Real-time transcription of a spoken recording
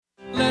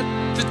let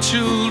the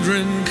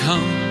children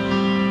come.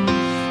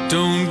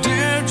 Don't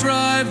dare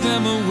drive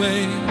them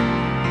away.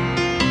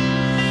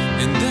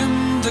 In them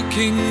the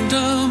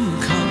kingdom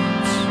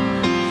comes.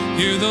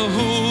 Hear the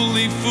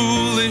holy,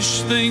 foolish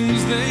things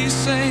they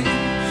say.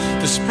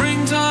 The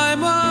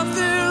springtime of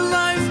their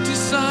life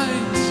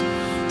decides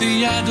the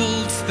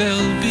adults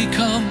they'll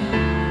become.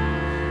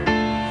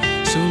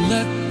 So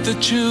let the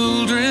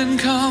children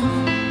come.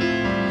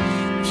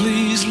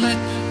 Please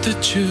let the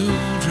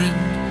children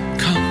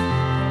come.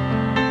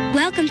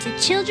 Welcome to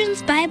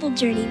Children's Bible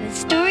Journey with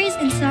stories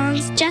and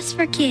songs just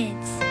for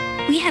kids.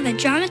 We have a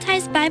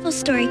dramatized Bible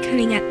story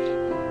coming up,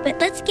 but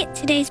let's get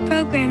today's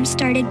program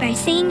started by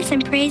singing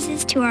some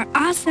praises to our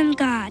awesome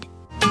God.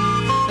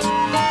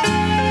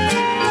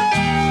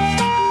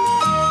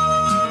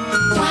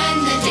 When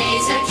the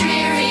days are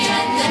dreary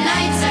and the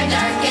nights are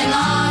dark and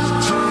long,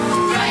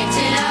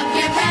 brighten up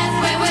your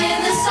pathway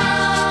with a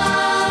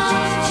song.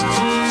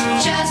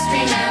 Just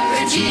remember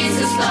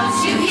Jesus loves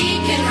you, He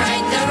can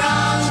right the wrong.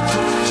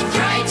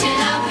 Brighten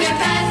up your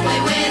pathway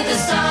with a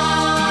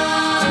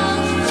song.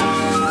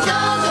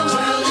 Though the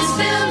world is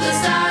filled with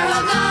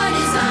sorrow, God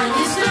is on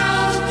His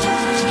throne.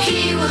 He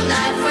will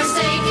not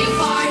forsake you,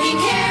 for He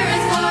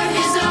careth for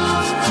His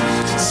own.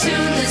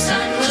 Soon the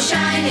sun will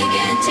shine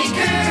again, take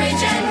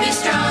courage and be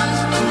strong.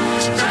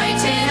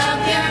 Brighten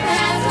up your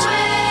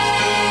pathway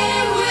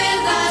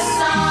with a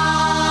song.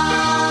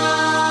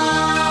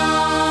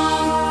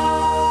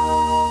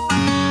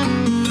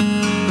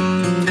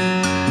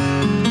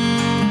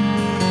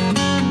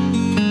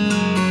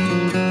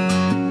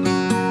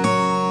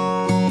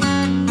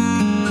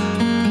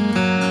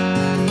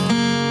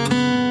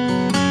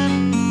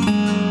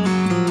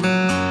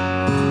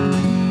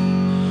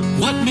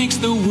 What makes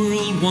the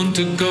world want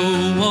to go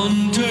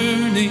on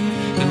turning?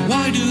 And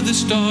why do the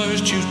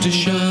stars choose to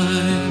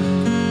shine?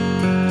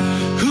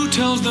 Who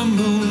tells the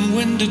moon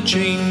when to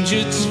change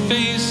its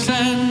face?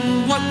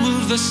 And what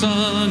moves the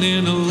sun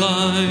in a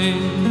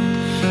line?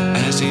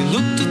 As he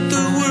looked at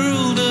the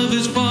world of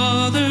his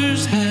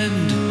Father's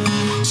hand,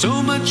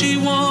 so much he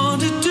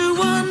wanted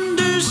to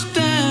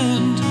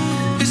understand.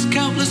 His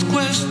countless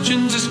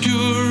questions, his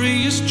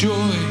curious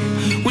joy,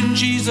 when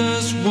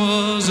Jesus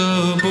was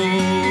a boy.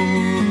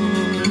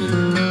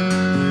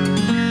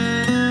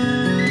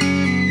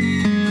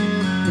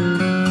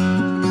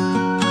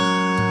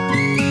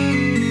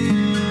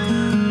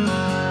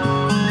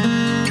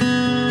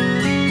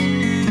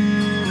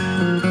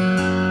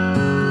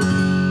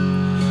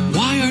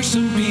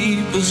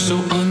 So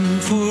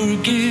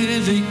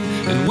unforgiving,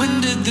 and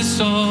when did this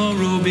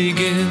sorrow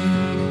begin?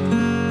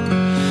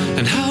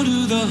 And how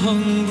do the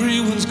hungry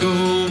ones go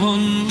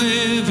on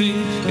living?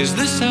 Is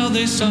this how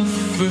they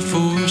suffer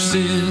for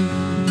sin?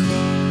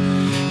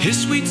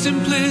 His sweet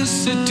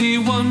simplicity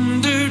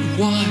wondered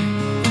why.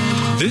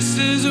 This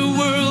is a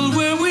world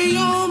where we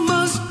all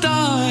must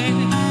die.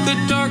 The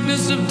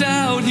darkness of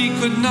doubt he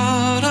could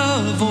not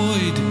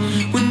avoid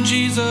when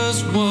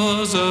Jesus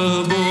was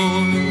a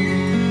boy.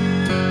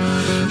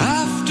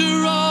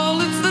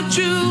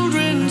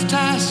 Children's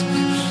task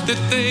that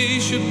they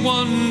should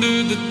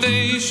wonder, that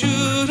they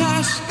should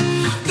ask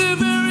their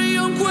very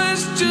own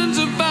questions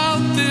about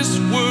this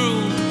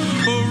world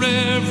for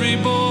every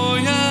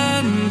boy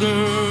and girl.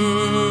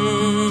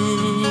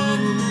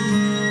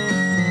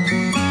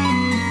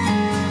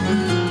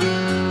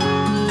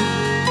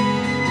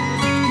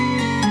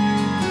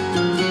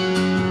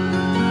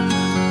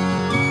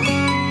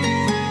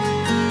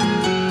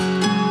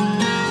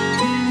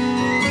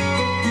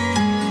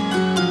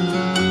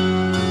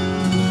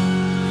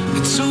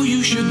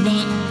 Should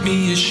not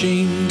be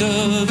ashamed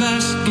of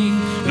asking,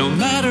 no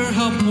matter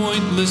how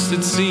pointless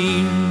it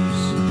seems.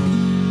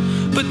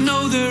 But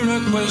know there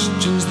are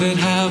questions that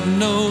have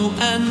no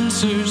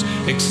answers,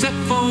 except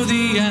for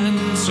the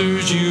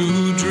answers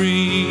you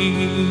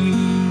dream.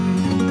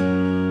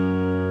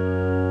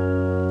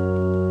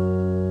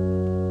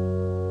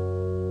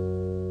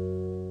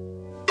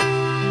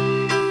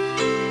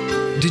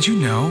 Did you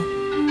know,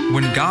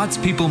 when God's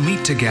people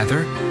meet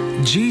together,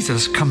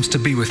 Jesus comes to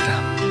be with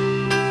them?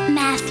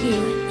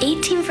 Matthew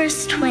 18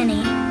 verse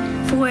 20.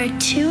 For where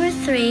 2 or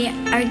 3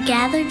 are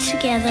gathered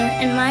together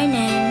in my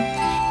name,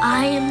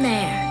 I am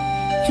there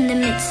in the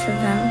midst of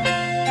them.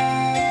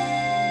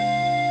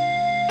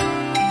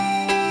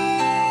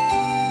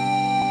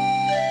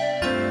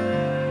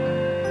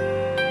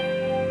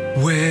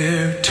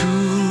 Where 2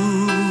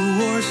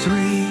 or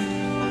 3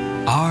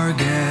 are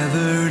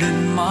gathered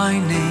in my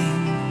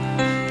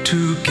name,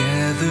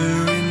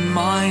 together in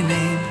my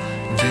name,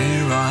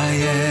 there I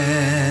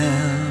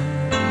am.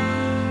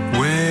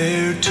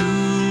 Where 2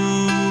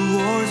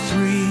 or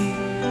 3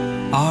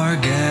 are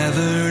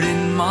gathered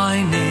in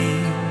my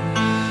name,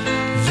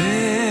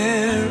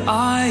 there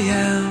I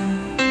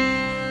am,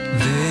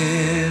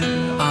 there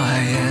I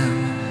am,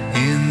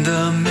 in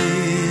the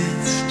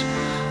midst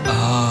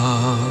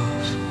of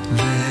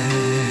them.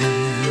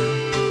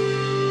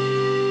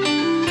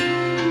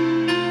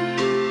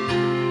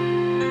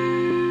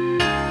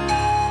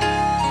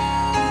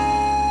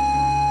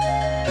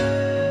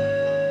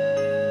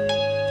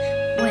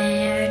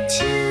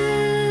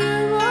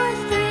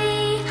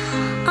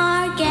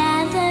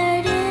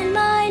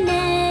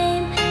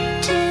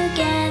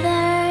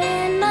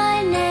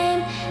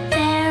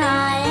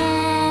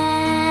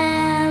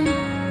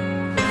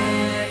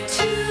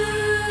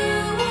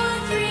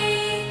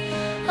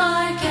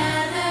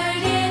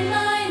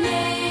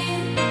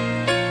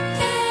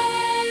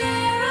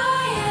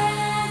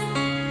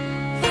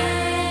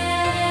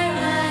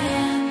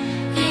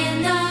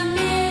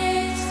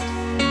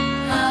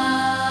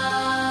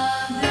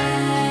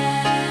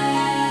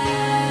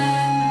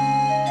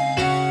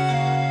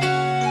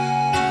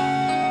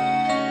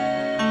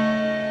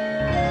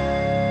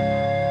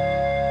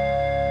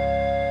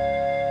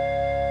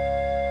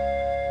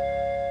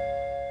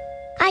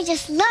 I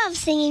just love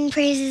singing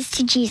praises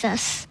to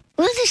Jesus.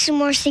 We'll do some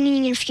more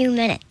singing in a few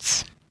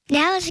minutes.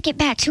 Now let's get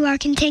back to our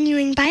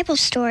continuing Bible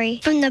story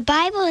from the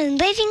Bible in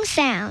Living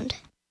Sound.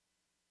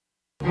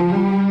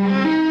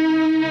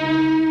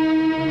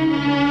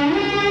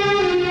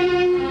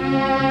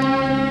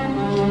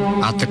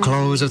 At the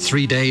close of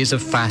 3 days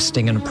of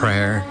fasting and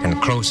prayer and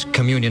close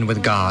communion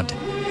with God,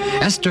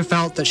 Esther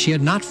felt that she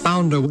had not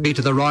found her way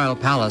to the royal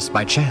palace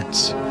by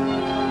chance.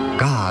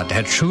 God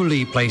had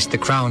truly placed the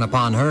crown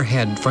upon her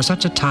head for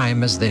such a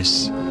time as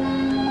this.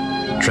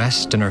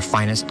 Dressed in her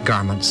finest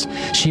garments,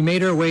 she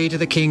made her way to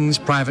the king's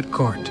private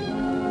court.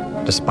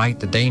 Despite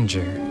the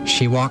danger,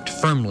 she walked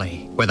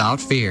firmly, without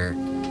fear.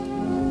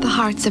 The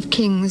hearts of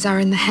kings are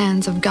in the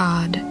hands of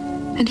God,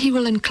 and he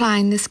will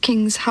incline this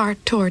king's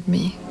heart toward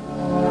me.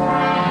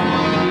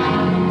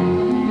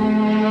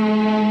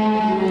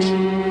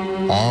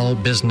 All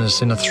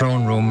business in the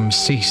throne room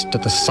ceased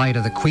at the sight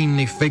of the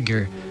queenly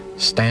figure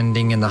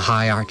standing in the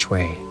high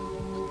archway.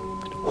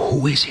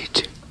 Who is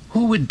it?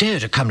 Who would dare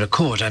to come to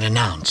court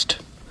unannounced?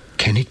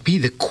 Can it be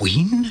the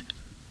Queen?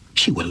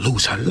 She will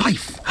lose her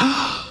life.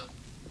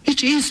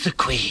 It is the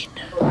Queen.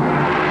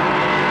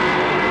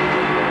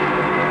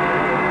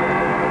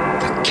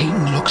 The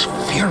king looks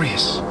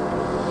furious.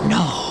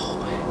 No,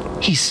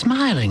 he's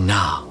smiling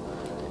now.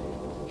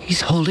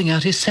 He's holding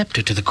out his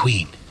scepter to the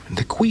Queen. And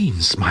the Queen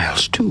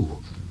smiles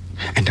too,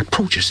 and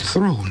approaches the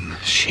throne.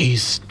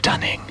 She's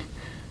stunning.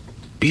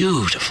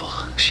 Beautiful.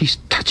 She's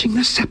touching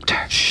the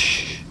scepter.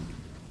 Shh.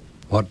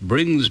 What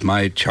brings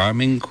my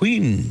charming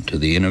queen to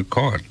the inner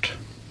court?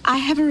 I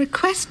have a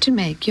request to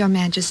make, Your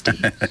Majesty.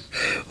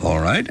 All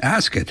right,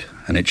 ask it,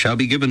 and it shall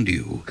be given to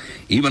you,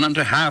 even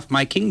unto half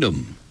my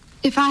kingdom.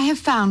 If I have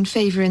found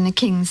favor in the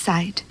king's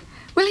sight,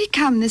 will he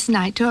come this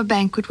night to a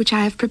banquet which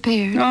I have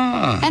prepared?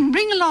 And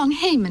bring along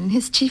Haman,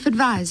 his chief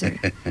advisor.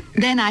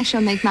 Then I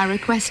shall make my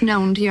request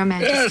known to Your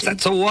Majesty. Yes,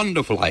 that's a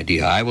wonderful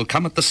idea. I will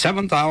come at the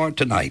 7th hour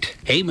tonight.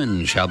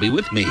 Haman shall be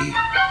with me.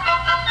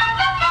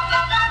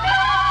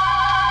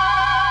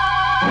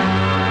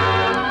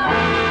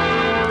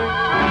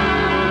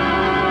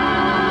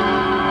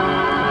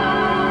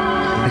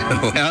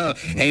 Well,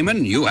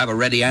 Haman, you have a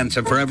ready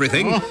answer for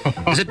everything.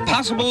 Is it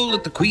possible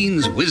that the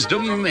Queen's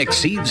wisdom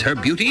exceeds her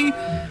beauty?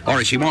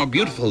 Or is she more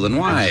beautiful than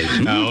wise?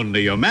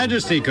 Only Your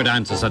Majesty could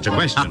answer such a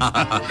question.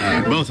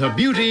 Both her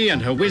beauty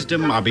and her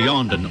wisdom are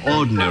beyond an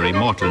ordinary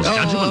mortal's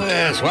judgment.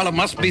 Yes. Well, it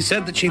must be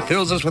said that she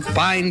fills us with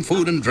fine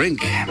food and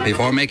drink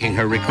before making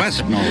her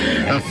request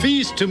known. A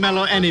feast to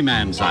mellow any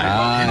man,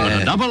 sire.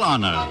 But a double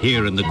honor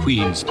here in the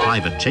Queen's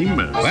private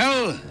chambers.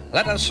 Well,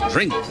 let us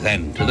drink,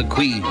 then, to the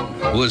Queen,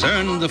 who has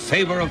earned the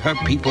favor of her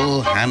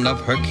people and of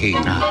her king.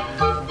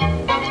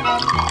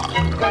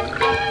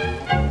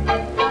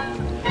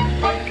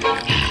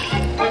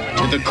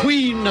 To the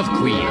Queen of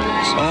Queens.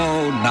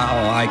 Oh,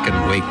 now I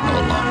can wait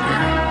no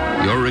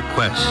longer. Your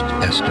request,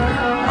 Esther,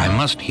 I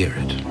must hear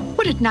it.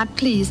 Would it not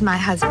please my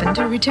husband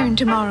to return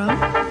tomorrow?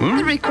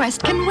 The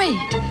request can wait.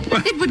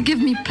 It would give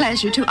me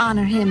pleasure to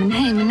honor him and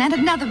Haman at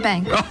another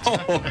banquet.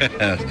 Oh,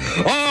 yes.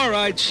 All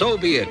right, so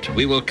be it.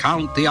 We will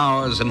count the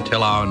hours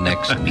until our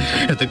next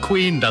meeting. The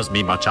Queen does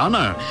me much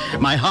honor.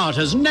 My heart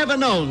has never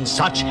known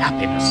such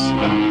happiness.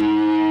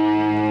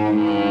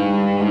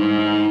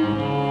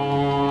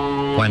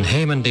 When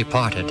Haman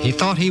departed, he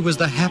thought he was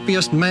the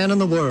happiest man in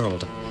the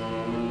world.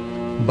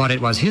 But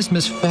it was his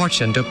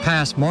misfortune to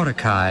pass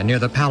Mordecai near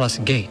the palace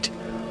gate.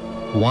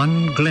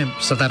 One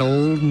glimpse of that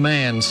old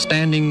man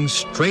standing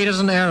straight as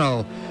an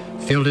arrow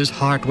filled his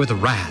heart with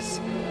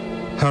wrath.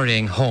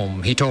 Hurrying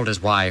home, he told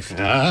his wife,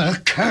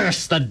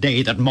 Curse the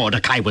day that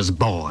Mordecai was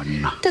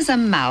born. Does a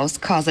mouse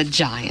cause a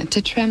giant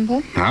to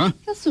tremble? Huh?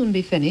 He'll soon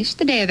be finished.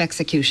 The day of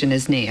execution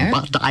is near.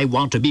 But I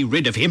want to be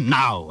rid of him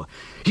now.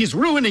 He's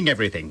ruining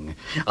everything.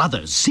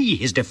 Others see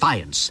his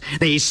defiance.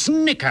 They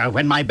snicker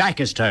when my back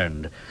is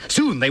turned.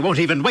 Soon they won't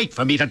even wait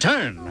for me to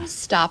turn.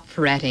 Stop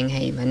fretting,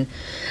 Haman.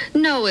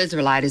 No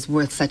Israelite is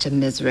worth such a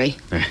misery.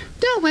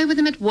 Do away with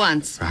him at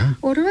once.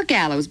 Order a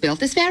gallows built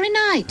this very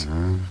night.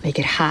 Make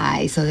it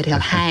high so that he'll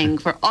hang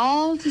for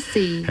all to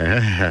see.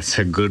 That's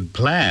a good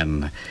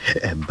plan.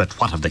 But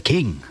what of the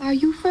king? Are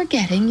you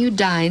forgetting you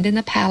dined in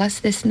the palace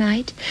this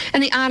night?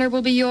 And the honor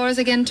will be yours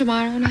again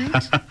tomorrow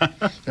night?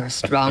 You're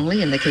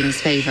strongly in the king's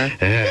favor.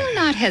 He'll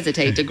not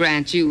hesitate to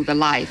grant you the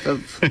life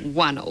of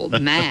one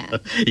old man.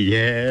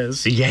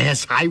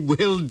 Yes, I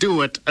will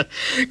do it.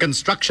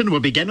 Construction will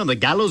begin on the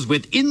gallows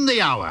within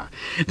the hour.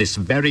 This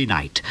very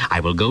night,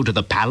 I will go to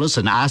the palace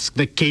and ask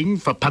the king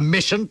for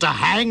permission to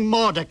hang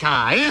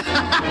Mordecai.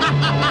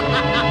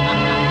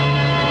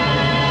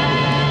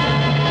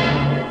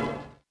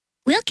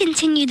 We'll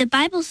continue the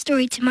Bible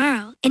story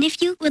tomorrow, and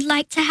if you would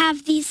like to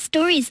have these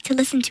stories to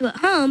listen to at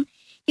home,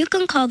 you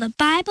can call the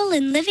Bible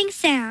in Living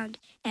Sound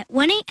at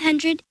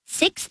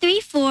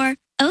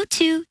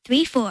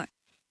 1-800-634-0234.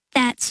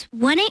 That's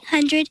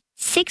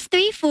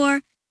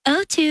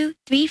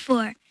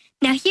 1-800-634-0234.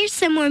 Now here's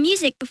some more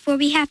music before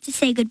we have to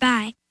say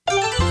goodbye.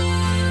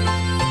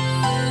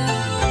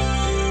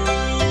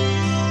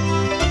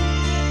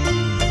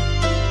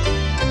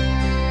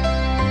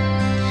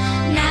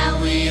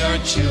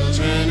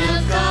 children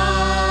of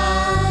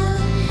God.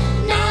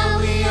 Now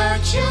we are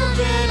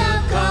children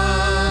of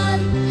God.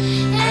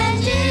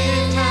 And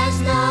it has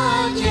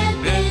not yet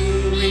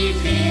been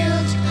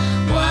revealed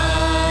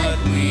what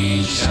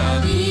we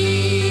shall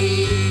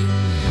be.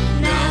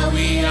 Now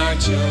we are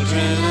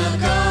children of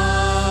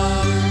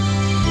God.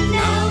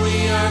 Now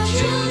we are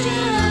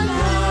children of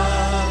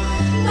God.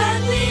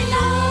 But we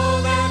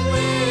know that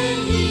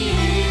when He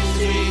is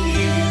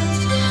revealed,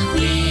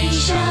 we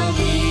shall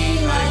be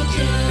like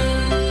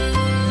Him.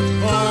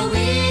 For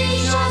we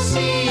shall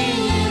see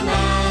Him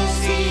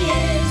as He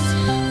is.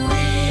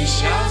 We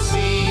shall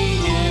see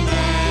Him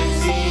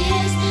as He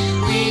is.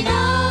 We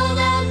know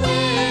that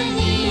when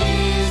He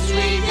is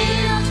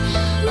revealed,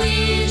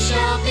 we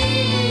shall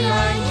be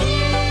like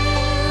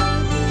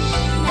Him.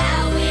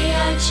 Now we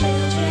are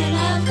children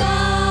of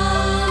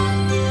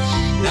God.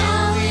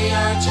 Now we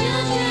are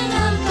children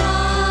of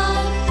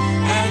God.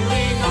 And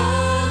we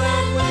know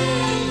that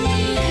when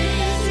He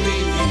is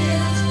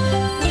revealed,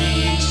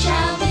 we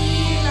shall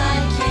be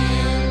like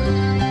Him.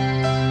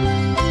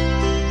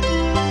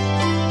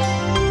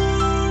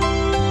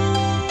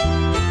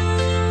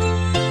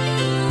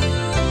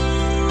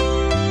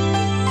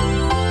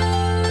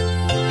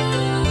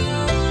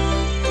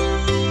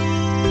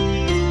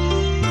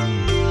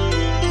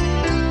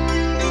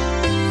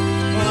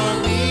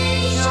 For we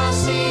shall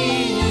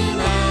see Him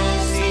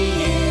as He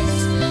is.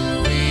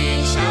 We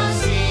shall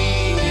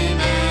see Him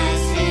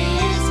as He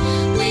is.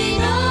 We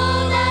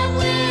know that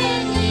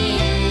when He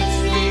is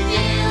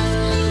revealed,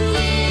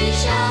 we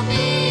shall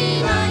be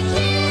like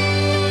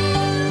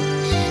Him.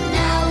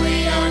 Now we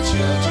are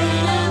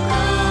children of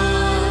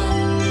God.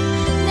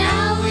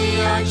 Now we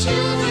are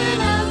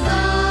children of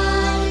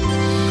God.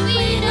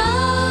 We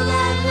know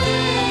that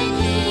when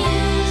He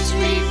is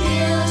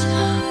revealed,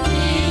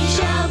 we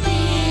shall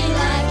be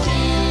like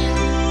Him.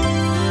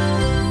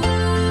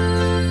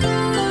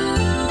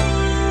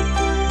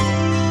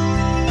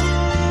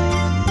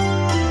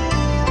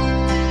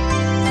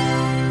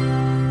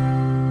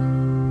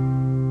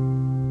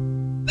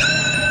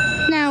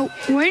 Now,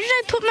 where did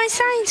I put my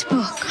science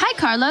book? Hi,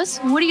 Carlos.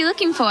 What are you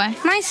looking for?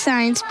 My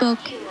science book.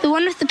 The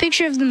one with the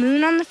picture of the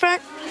moon on the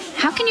front?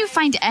 How can you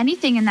find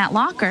anything in that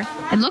locker?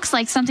 It looks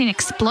like something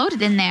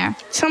exploded in there.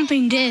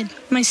 Something did.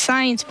 My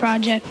science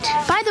project.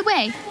 By the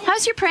way,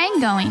 how's your praying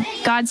going?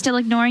 God still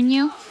ignoring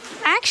you?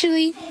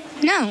 Actually,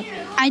 no.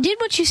 I did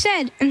what you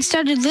said and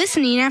started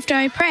listening after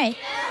I pray.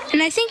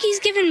 And I think He's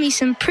given me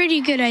some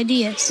pretty good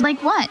ideas.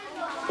 Like what?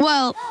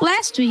 Well,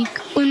 last week,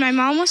 when my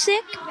mom was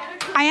sick,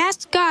 I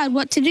asked God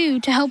what to do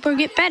to help her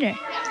get better.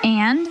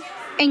 And?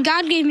 And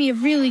God gave me a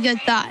really good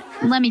thought.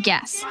 Let me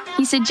guess.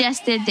 He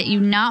suggested that you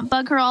not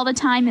bug her all the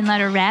time and let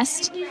her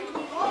rest?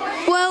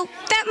 Well,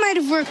 that might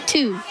have worked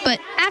too, but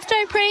after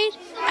I prayed,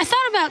 I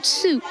thought about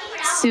soup.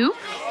 Soup?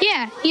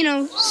 Yeah,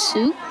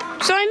 soup.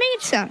 So I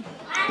made some.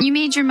 You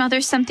made your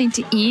mother something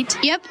to eat?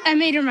 Yep, I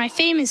made her my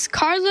famous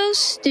Carlos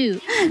stew.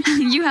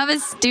 You have a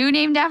stew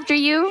named after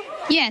you?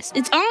 Yes,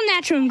 it's all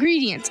natural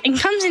ingredients and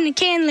comes in a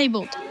can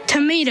labeled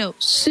tomato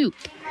soup.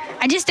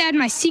 I just add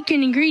my secret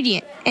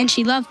ingredient, and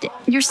she loved it.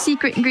 Your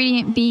secret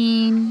ingredient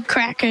being?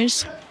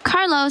 Crackers.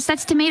 Carlos,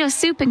 that's tomato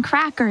soup and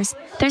crackers.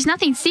 There's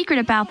nothing secret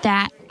about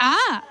that.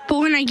 Ah, but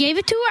when I gave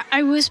it to her,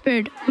 I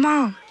whispered,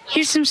 Mom,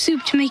 here's some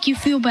soup to make you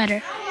feel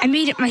better. I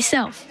made it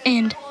myself,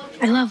 and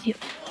I love you.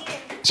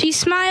 She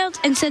smiled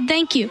and said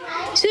thank you.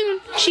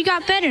 Soon, she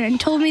got better and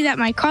told me that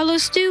my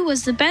Carlos stew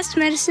was the best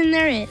medicine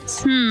there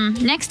is.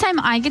 Next time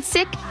I get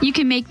sick, you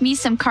can make me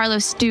some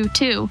Carlos stew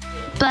too.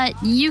 But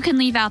you can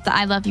leave out the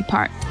I love you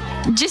part.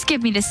 Just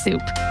give me the soup.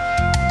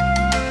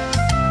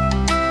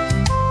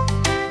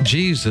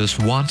 Jesus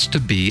wants to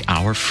be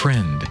our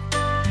friend.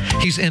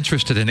 He's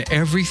interested in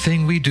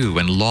everything we do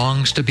and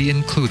longs to be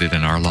included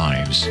in our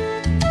lives.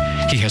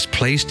 He has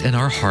placed in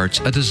our hearts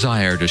a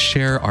desire to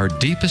share our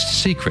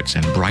deepest secrets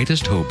and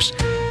brightest hopes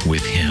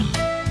with Him.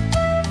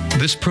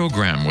 This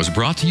program was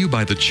brought to you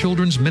by the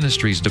Children's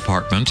Ministries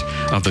Department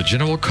of the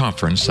General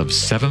Conference of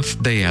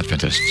Seventh-day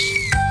Adventists.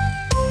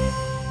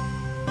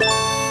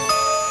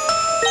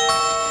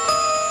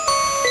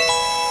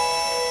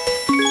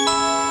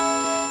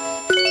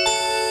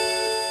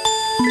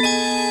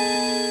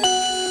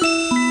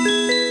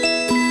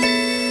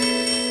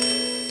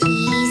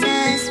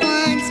 Jesus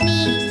wants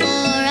me for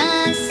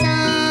a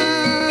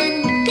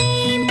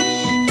sunbeam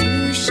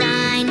to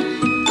shine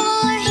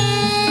for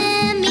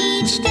Him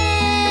each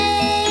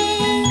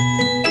day.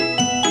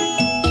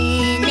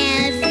 In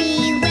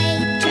every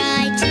way,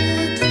 try to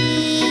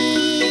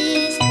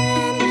please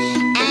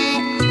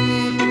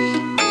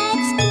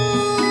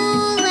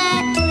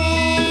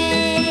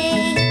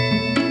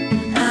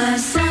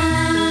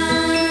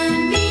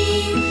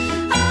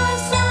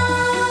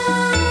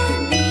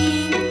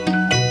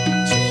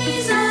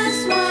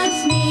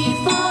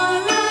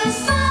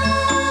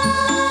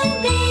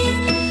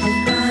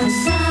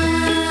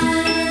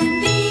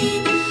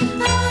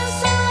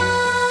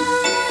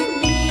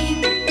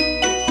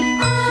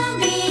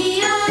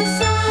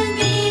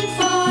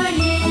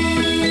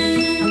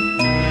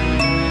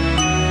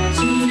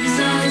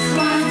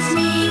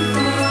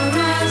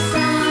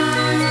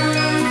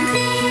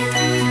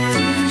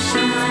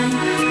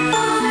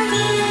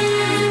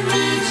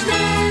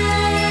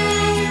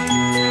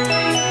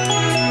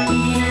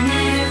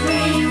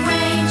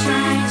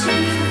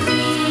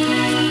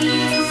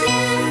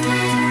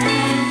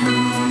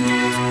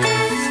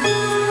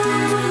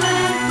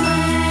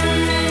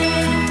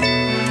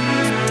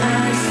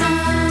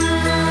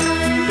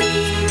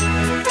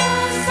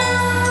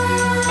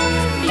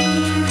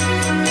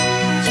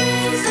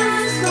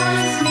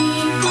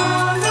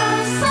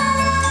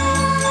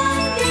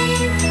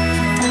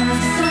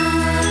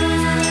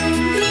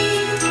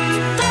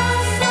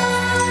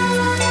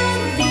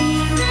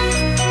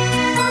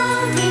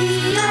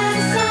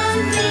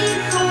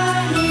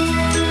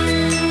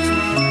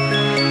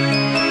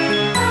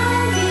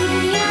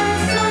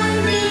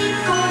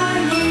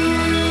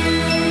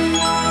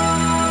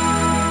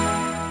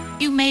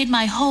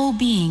my whole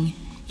being.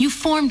 You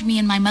formed me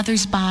in my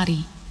mother's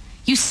body.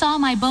 You saw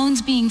my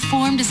bones being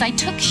formed as I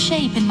took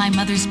shape in my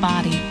mother's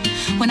body.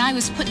 When I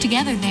was put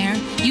together there,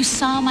 you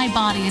saw my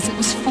body as it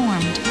was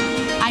formed.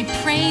 I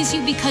praise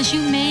you because you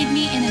made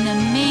me in an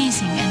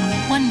amazing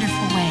and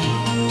wonderful way.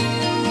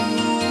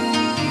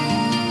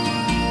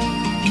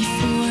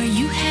 Before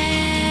you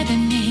had a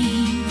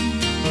name,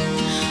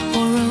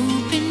 or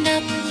opened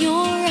up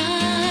your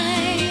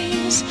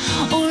eyes,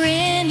 or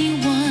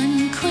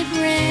anyone could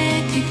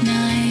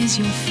recognize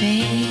your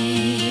face,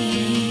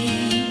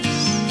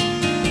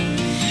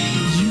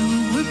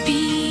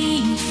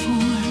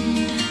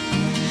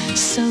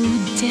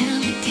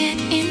 delicate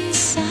in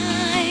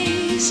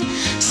size,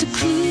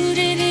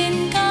 secluded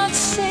in God's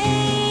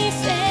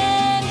safe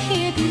and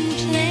hidden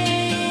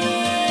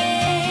place,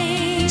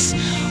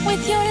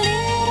 with your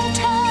little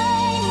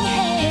tiny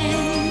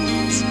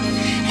hands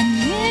and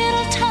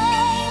little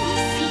tiny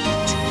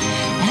feet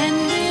and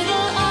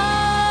little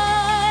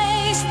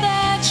eyes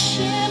that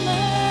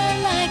shimmer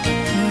like a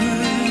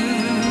pearl.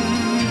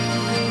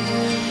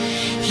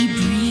 He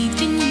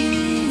breathed in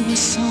you a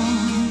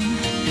song,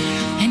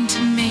 and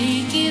to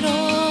make it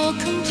all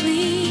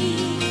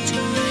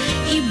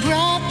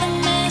brought the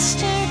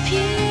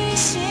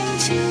masterpiece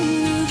into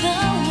the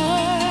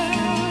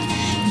world.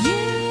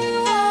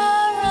 You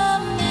are a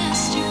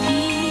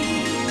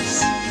masterpiece,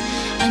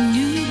 a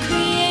new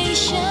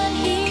creation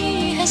He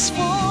has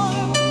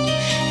formed,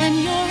 and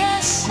you're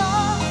as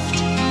soft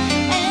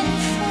and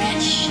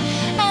fresh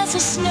as a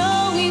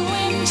snowy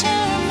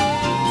winter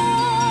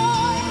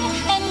morn.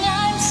 And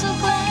I'm so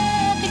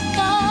glad that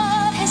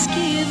God has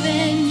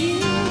given you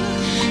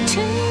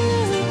to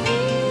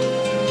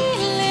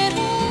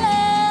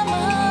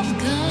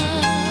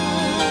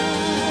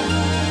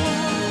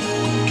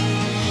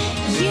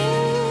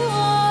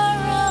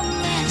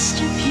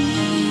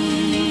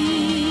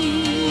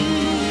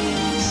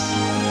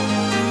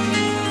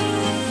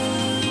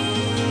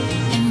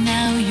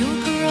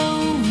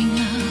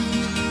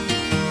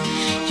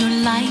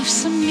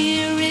life's a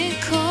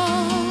miracle.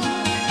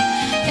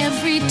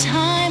 Every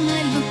time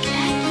I look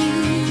at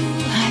you,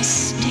 I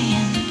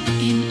stand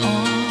in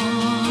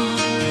awe,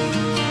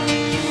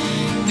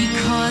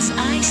 because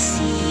I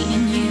see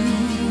in you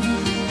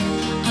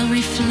a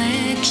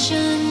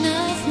reflection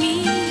of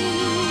me,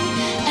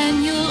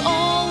 and you'll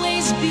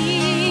always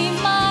be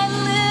my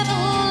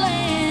little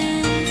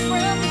lamb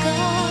from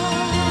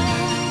God.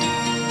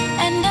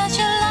 And as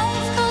your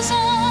life goes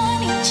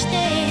on each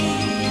day,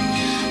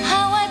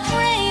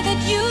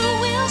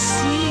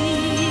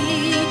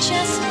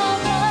 just how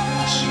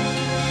much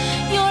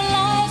your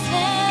life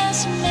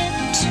has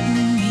meant to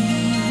me.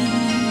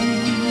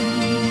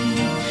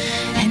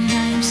 And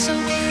I'm so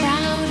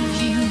proud of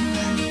you.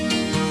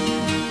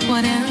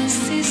 What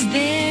else is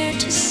there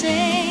to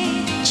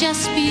say?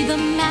 Just be the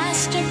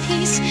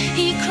masterpiece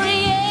He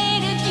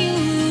created you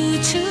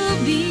to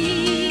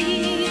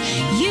be.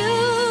 You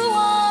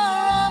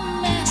are a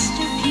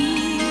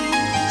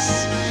masterpiece,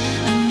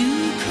 a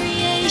new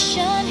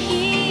creation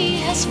He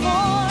has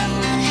formed.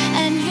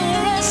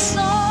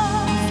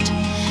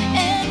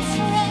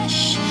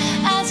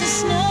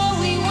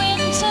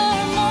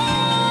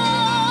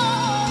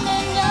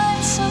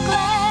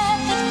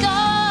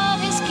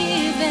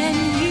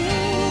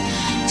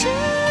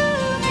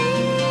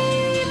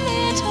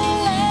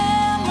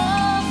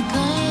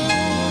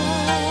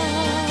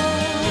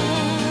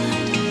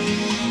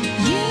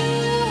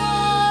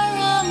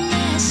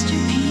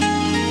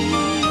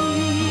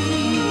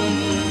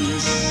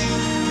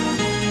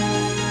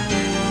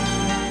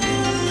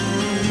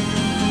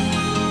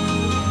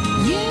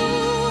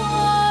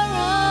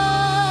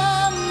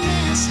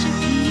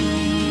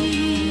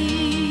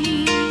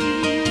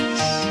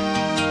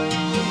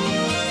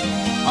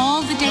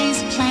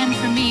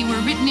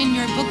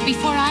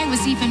 Before I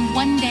was even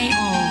 1 day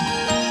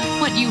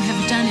old. What you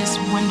have done is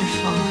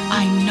wonderful.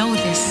 I know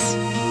this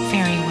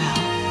very well.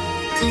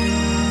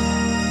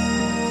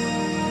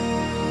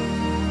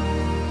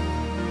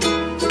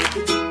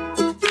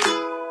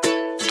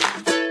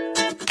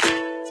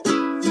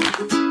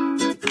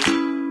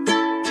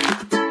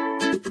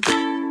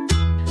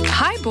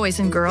 Hi, boys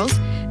and girls.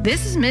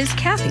 This is Ms.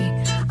 Kathy.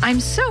 I'm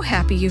so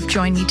happy you've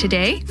joined me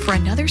today for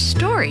another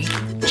story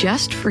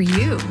just for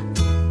you.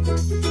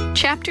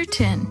 Chapter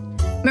 10.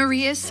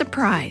 Maria's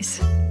Surprise.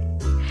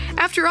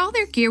 After all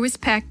their gear was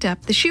packed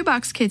up, the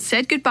Shoebox Kids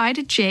said goodbye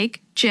to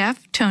Jake,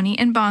 Jeff, Tony,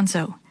 and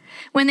Bonzo.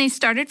 When they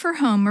started for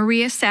home,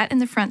 Maria sat in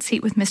the front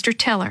seat with Mr.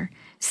 Teller.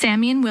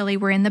 Sammy and Willie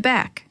were in the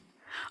back.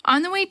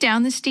 On the way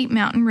down the steep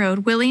mountain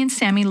road, Willie and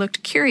Sammy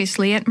looked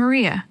curiously at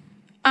Maria.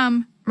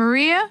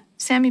 Maria?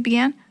 Sammy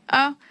began.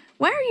 Why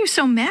are you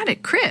so mad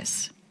at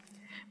Chris?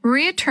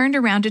 Maria turned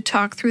around to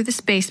talk through the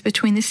space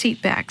between the seat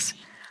backs.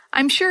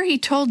 I'm sure he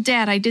told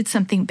Dad I did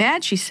something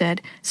bad, she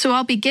said, so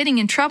I'll be getting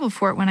in trouble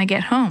for it when I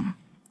get home.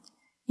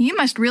 You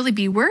must really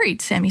be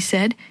worried, Sammy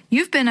said.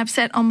 You've been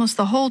upset almost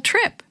the whole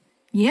trip.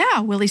 Yeah,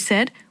 Willie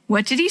said.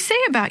 What did he say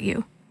about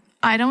you?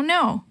 I don't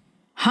know.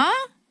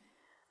 Huh?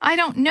 I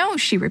don't know,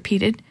 she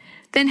repeated.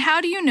 Then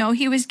how do you know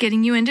he was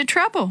getting you into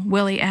trouble?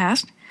 Willie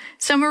asked.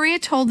 So Maria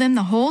told them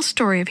the whole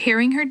story of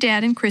hearing her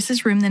dad in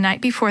Chris's room the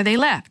night before they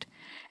left.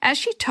 As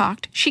she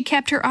talked, she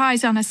kept her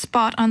eyes on a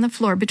spot on the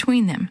floor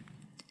between them.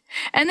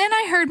 And then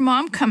I heard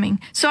Mom coming,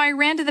 so I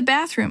ran to the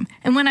bathroom,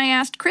 and when I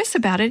asked Chris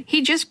about it,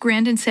 he just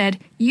grinned and said,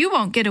 "You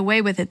won't get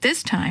away with it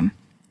this time."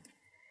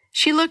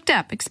 She looked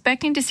up,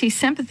 expecting to see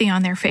sympathy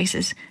on their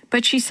faces,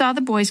 but she saw the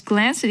boys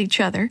glance at each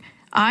other,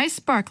 eyes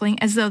sparkling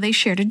as though they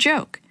shared a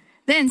joke.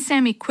 Then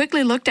Sammy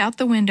quickly looked out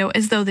the window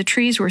as though the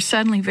trees were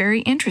suddenly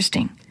very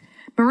interesting.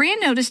 Maria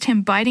noticed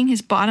him biting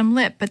his bottom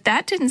lip, but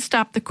that didn't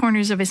stop the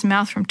corners of his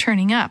mouth from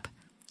turning up.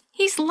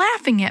 "He's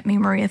laughing at me,"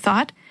 Maria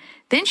thought.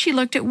 Then she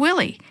looked at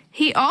Willie.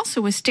 He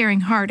also was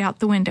staring hard out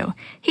the window.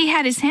 He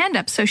had his hand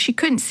up so she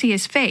couldn't see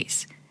his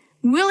face.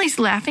 "Willie's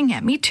laughing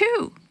at me,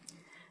 too."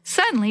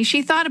 Suddenly,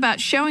 she thought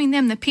about showing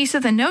them the piece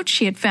of the note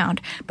she had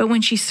found, but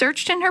when she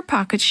searched in her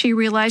pockets, she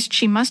realized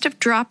she must have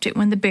dropped it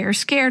when the bear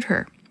scared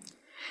her.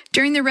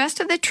 During the rest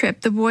of the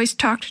trip, the boys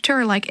talked to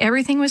her like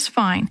everything was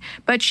fine,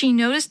 but she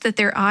noticed that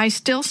their eyes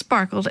still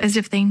sparkled as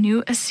if they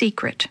knew a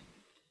secret.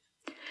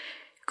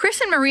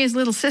 Chris and Maria's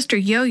little sister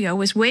Yo-Yo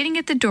was waiting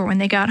at the door when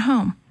they got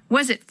home.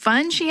 "Was it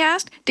fun?" she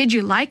asked. "Did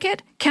you like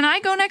it? Can I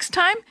go next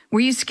time? Were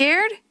you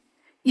scared?"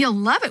 "You'll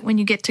love it when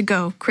you get to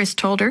go," Chris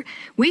told her.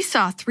 "We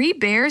saw 3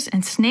 bears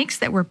and snakes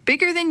that were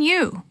bigger than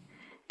you."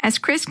 As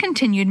Chris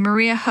continued,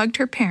 Maria hugged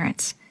her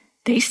parents.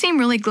 "They seem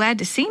really glad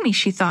to see me,"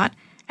 she thought,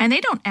 "and they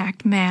don't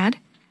act mad."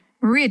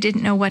 Maria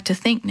didn't know what to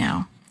think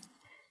now.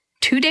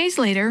 2 days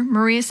later,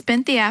 Maria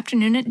spent the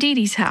afternoon at Dee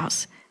Dee's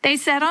house. They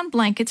sat on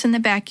blankets in the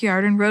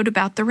backyard and wrote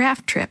about the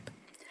raft trip.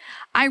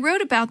 "I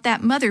wrote about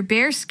that mother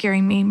bear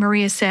scaring me,"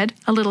 Maria said,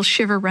 a little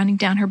shiver running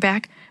down her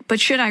back. "But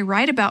should I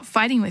write about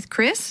fighting with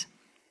Chris?"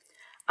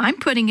 "I'm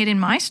putting it in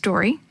my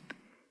story."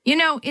 "You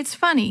know, it's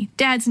funny.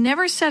 Dad's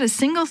never said a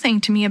single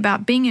thing to me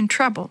about being in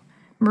trouble."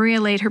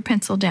 Maria laid her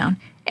pencil down.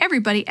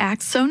 "Everybody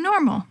acts so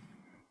normal."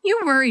 "You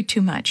worry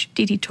too much,"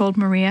 Dee Dee told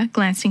Maria,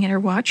 glancing at her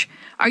watch.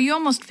 "Are you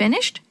almost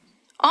finished?"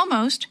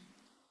 "Almost."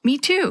 "Me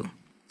too."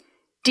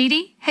 "Dee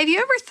Dee, have you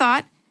ever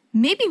thought,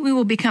 maybe we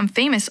will become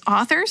famous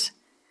authors?"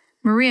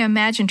 Maria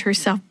imagined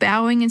herself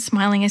bowing and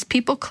smiling as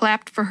people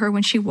clapped for her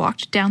when she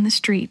walked down the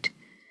street.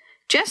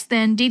 Just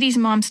then, Dee Dee's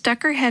mom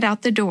stuck her head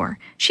out the door.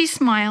 She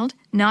smiled,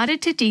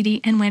 nodded to Dee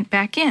Dee, and went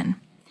back in.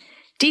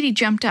 Dee Dee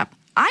jumped up.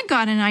 "I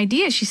got an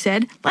idea," she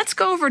said. "Let's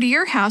go over to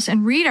your house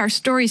and read our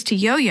stories to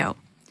Yo-Yo."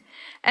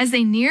 As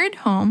they neared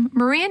home,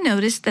 Maria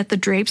noticed that the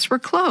drapes were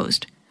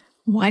closed.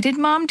 "Why did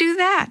Mom do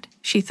that?"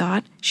 she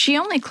thought. "She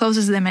only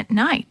closes them at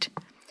night."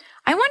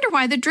 "I wonder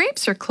why the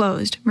drapes are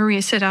closed,"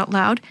 Maria said out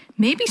loud.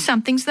 "Maybe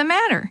something's the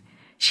matter."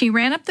 She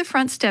ran up the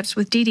front steps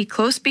with Dee Dee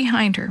close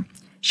behind her.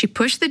 She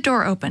pushed the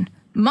door open.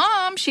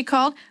 "Mom," she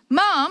called.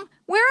 "Mom,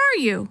 where are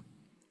you?"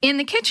 "In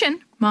the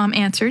kitchen," Mom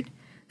answered.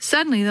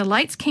 Suddenly the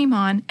lights came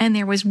on, and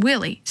there was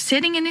Willie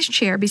sitting in his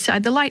chair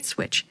beside the light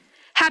switch.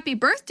 "Happy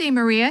birthday,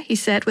 Maria," he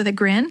said with a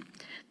grin.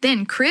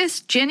 Then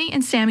Chris, Jenny,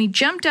 and Sammy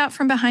jumped out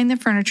from behind the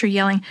furniture,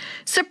 yelling,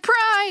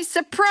 "Surprise!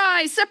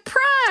 Surprise!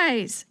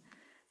 Surprise!"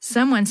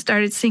 Someone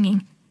started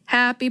singing,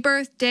 "Happy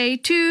birthday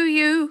to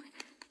you."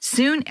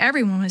 Soon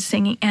everyone was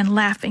singing and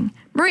laughing.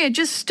 Maria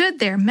just stood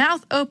there,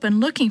 mouth open,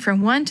 looking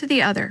from one to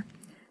the other.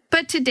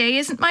 "But today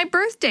isn't my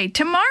birthday.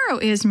 Tomorrow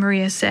is,"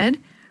 Maria said.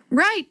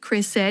 "Right,"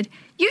 Chris said.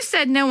 "You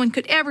said no one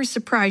could ever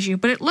surprise you,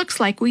 but it looks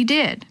like we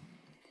did."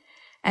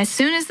 As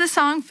soon as the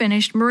song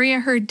finished, Maria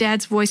heard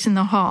Dad's voice in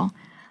the hall.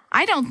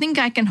 "I don't think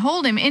I can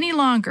hold him any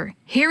longer.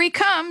 Here he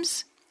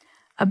comes."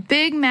 A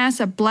big mass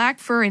of black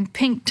fur and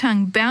pink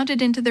tongue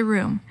bounded into the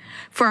room.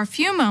 For a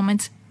few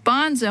moments,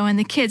 Bonzo and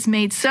the kids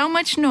made so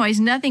much noise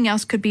nothing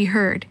else could be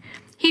heard.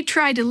 He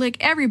tried to lick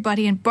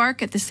everybody and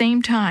bark at the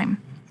same time.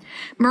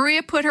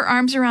 Maria put her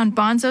arms around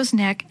Bonzo's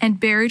neck and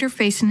buried her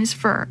face in his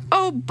fur.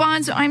 "Oh,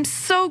 Bonzo, I'm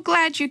so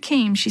glad you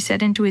came," she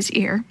said into his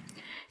ear.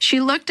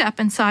 She looked up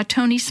and saw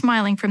Tony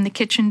smiling from the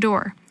kitchen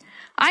door.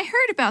 "I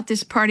heard about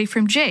this party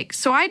from Jake,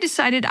 so I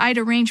decided I'd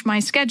arrange my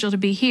schedule to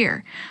be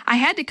here. I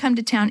had to come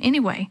to town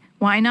anyway.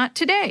 Why not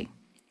today?"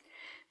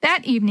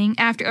 That evening,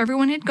 after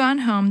everyone had gone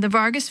home, the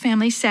Vargas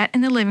family sat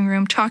in the living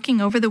room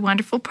talking over the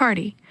wonderful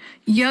party.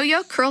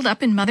 Yo-Yo curled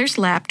up in Mother's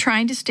lap,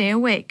 trying to stay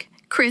awake.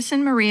 Chris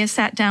and Maria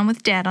sat down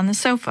with Dad on the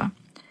sofa.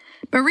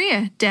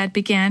 "Maria," Dad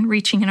began,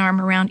 reaching an arm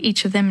around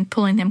each of them and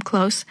pulling them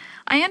close,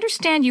 "I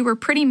understand you were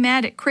pretty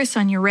mad at Chris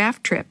on your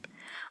raft trip.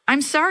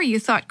 I'm sorry you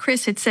thought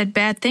Chris had said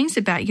bad things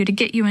about you to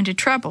get you into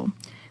trouble.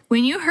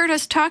 When you heard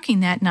us talking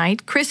that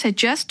night, Chris had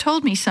just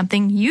told me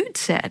something you'd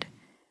said."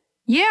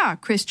 "Yeah,"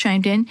 Chris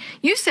chimed in.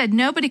 "You said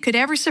nobody could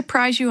ever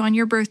surprise you on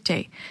your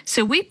birthday,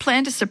 so we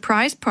planned a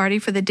surprise party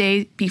for the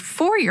day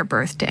before your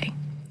birthday."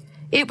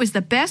 "It was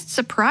the best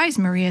surprise,"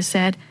 Maria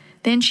said.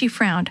 Then she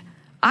frowned.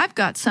 "I've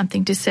got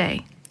something to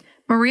say."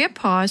 Maria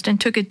paused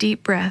and took a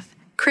deep breath.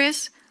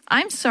 "Chris,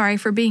 I'm sorry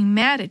for being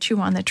mad at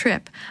you on the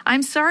trip.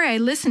 I'm sorry I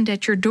listened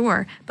at your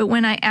door, but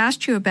when I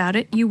asked you about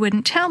it, you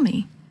wouldn't tell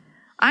me."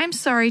 "I'm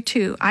sorry,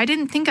 too. I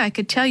didn't think I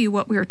could tell you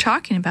what we were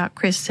talking about,"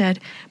 Chris said,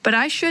 "but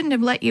I shouldn't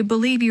have let you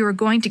believe you were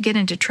going to get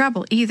into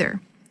trouble, either."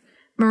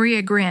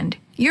 Maria grinned.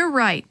 You're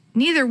right.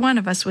 Neither one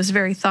of us was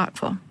very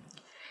thoughtful.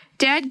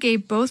 Dad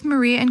gave both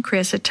Maria and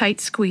Chris a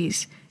tight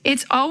squeeze.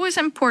 It's always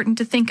important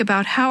to think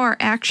about how our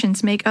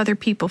actions make other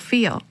people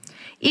feel,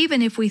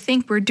 even if we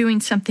think we're doing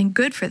something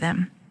good for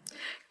them.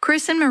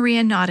 Chris and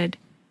Maria nodded.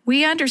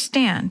 We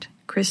understand,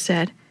 Chris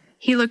said.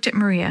 He looked at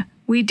Maria.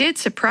 We did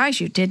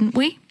surprise you, didn't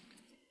we?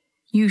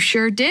 You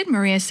sure did,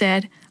 Maria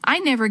said. I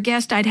never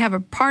guessed I'd have a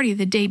party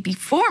the day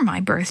before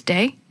my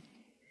birthday.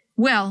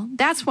 Well,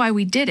 that's why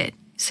we did it,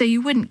 so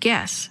you wouldn't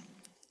guess.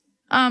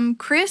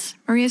 Chris,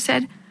 Maria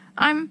said,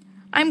 I'm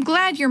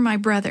glad you're my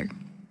brother.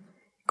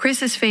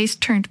 Chris's face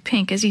turned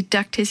pink as he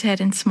ducked his head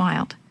and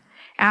smiled.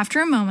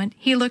 After a moment,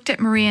 he looked at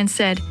Maria and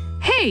said,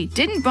 Hey,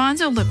 didn't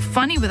Bonzo look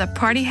funny with a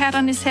party hat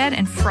on his head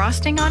and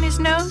frosting on his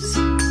nose?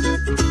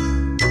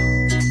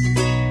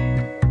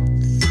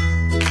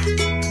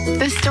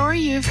 The story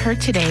you have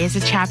heard today is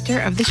a chapter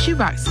of the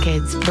Shoebox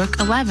Kids, Book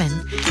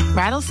 11,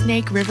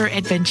 Rattlesnake River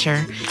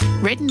Adventure,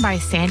 written by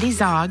Sandy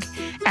Zogg,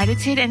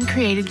 edited and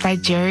created by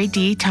Jerry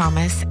D.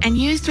 Thomas, and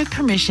used with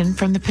permission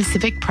from the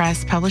Pacific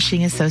Press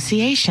Publishing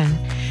Association.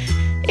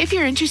 If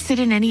you're interested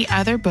in any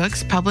other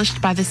books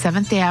published by the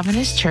Seventh-day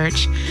Adventist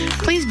Church,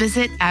 please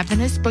visit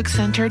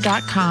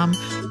AdventistBookCenter.com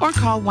or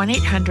call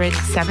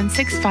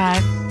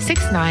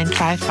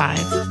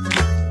 1-800-765-6955.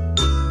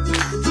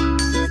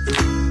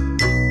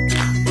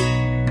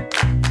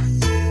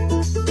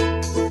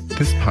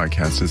 This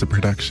podcast is a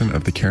production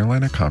of the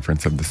Carolina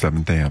Conference of the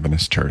Seventh-day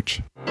Adventist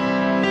Church.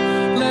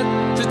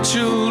 Let the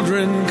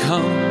children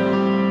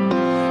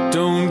come.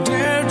 Don't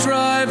dare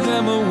drive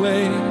them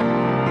away.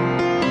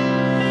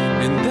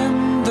 And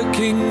then the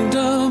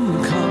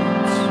kingdom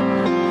comes.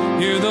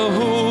 Hear the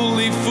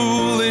holy,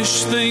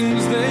 foolish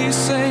things they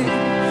say.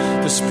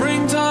 The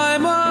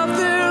springtime of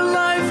their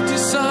life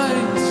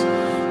decides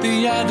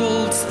the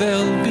adults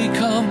they'll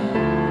become.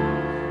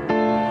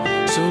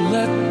 So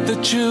let the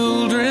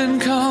children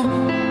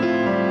come.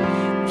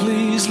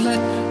 Please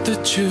let the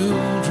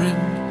children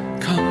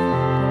come.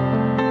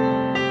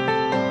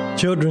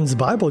 Children's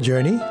Bible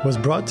Journey was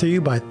brought to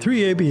you by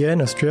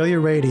 3ABN Australia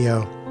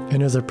Radio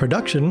and is a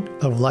production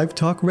of Life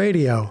Talk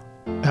Radio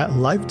at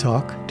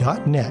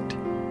lifetalk.net.